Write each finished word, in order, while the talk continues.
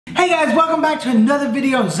Hey guys, welcome back to another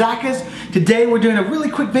video on Zachus. Today we're doing a really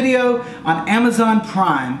quick video on Amazon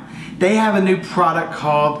Prime. They have a new product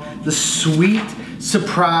called the Sweet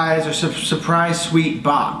Surprise or Surprise Sweet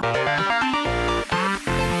Box.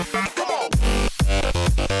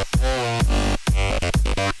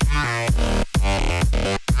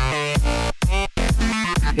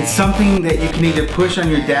 It's something that you can either push on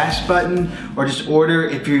your dash button or just order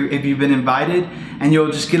if you've been invited, and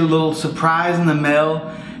you'll just get a little surprise in the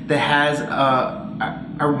mail that has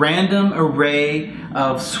a random array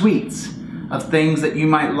of sweets, of things that you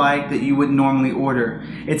might like that you wouldn't normally order.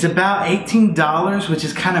 It's about $18, which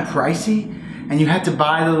is kind of pricey, and you have to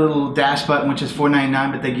buy the little dash button, which is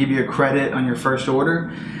 $4.99, but they give you a credit on your first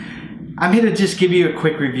order. I'm here to just give you a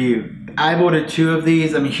quick review. I've ordered 2 of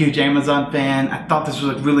these. I'm a huge Amazon fan. I thought this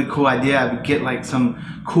was a really cool idea. I would get like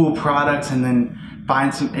some cool products and then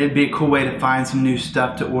find some, it'd be a cool way to find some new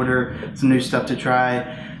stuff to order, some new stuff to try.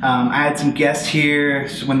 I had some guests here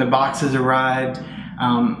so when the boxes arrived.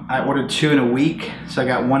 I ordered 2 in a week. So I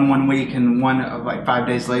got one week and one like 5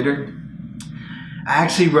 days later. I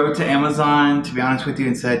actually wrote to Amazon, to be honest with you,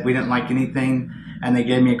 and said we didn't like anything, and they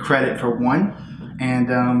gave me a credit for 1.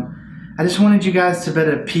 And I just wanted you guys to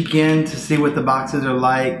better peek in to see what the boxes are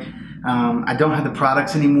like. I don't have the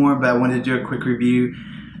products anymore, but I wanted to do a quick review.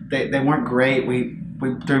 They weren't great. We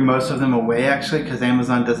threw most of them away actually because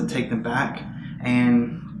Amazon doesn't take them back,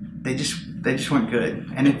 and they just weren't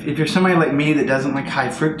good. And if you're somebody like me that doesn't like high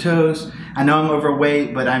fructose, I know I'm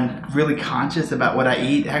overweight, but I'm really conscious about what I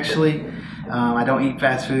eat actually. I don't eat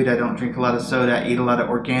fast food. I don't drink a lot of soda. I eat a lot of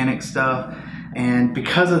organic stuff, and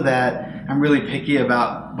because of that, I'm really picky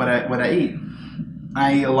about what I eat.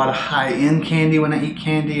 I eat a lot of high-end candy when I eat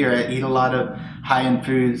candy, or I eat a lot of high-end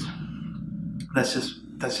foods. That's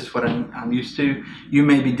just what I'm used to. You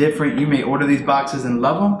may be different. You may order these boxes and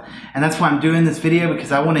love them, and that's why I'm doing this video,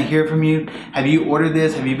 because I want to hear from you. Have you ordered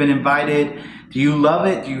this? Have you been invited? Do you love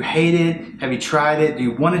it? Do you hate it? Have you tried it? Do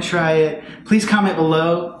you want to try it? Please comment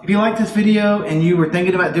below. If you like this video and you were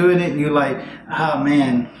thinking about doing it and you're like, oh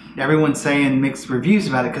man, everyone's saying mixed reviews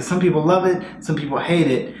about it, because some people love it, some people hate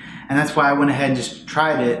it, and that's why I went ahead and just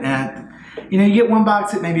tried it. And you know, you get 1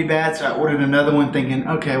 box, it may be bad, so I ordered another one thinking,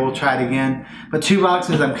 okay, we'll try it again. But 2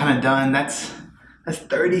 boxes, I'm kind of done. That's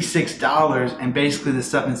 $36, and basically the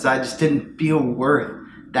stuff inside just didn't feel worth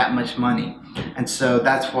that much money. And so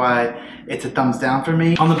that's why it's a thumbs down for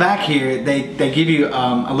me. On the back here, they give you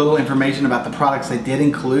a little information about the products they did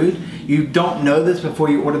include. You don't know this before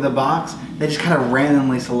you order the box. They just kind of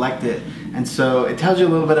randomly select it. And so it tells you a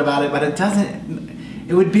little bit about it, but it doesn't,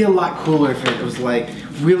 it would be a lot cooler if it was like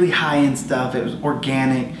really high-end stuff, it was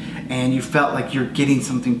organic, and you felt like you're getting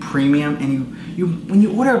something premium. And when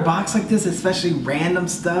you order a box like this, especially random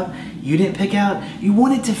stuff you didn't pick out, you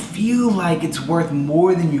want it to feel like it's worth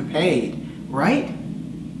more than you paid, right?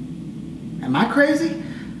 Am I crazy?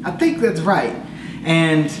 I think that's right.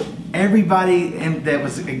 And everybody that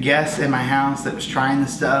was a guest in my house that was trying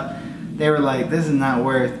this stuff, they were like, this is not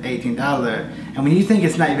worth $18. And when you think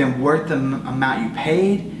it's not even worth the amount you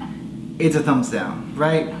paid, it's a thumbs down,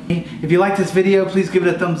 right? If you like this video, please give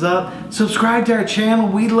it a thumbs up. Subscribe to our channel.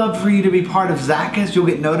 We'd love for you to be part of Zachus. You'll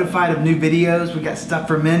get notified of new videos. We got stuff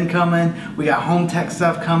for men coming. We got home tech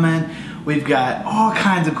stuff coming. We've got all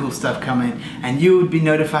kinds of cool stuff coming, and you would be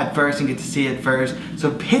notified first and get to see it first.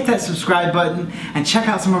 So hit that subscribe button and check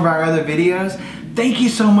out some of our other videos. Thank you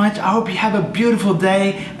so much. I hope you have a beautiful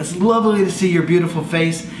day. It's lovely to see your beautiful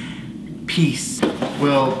face. Peace.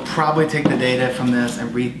 We'll probably take the data from this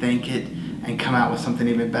and rethink it and come out with something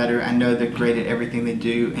even better. I know they're great at everything they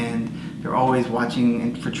do, and they're always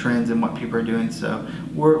watching for trends and what people are doing. So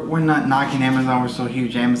we're not knocking Amazon. We're so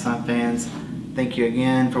huge Amazon fans. Thank you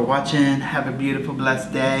again for watching. Have a beautiful,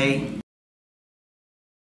 blessed day.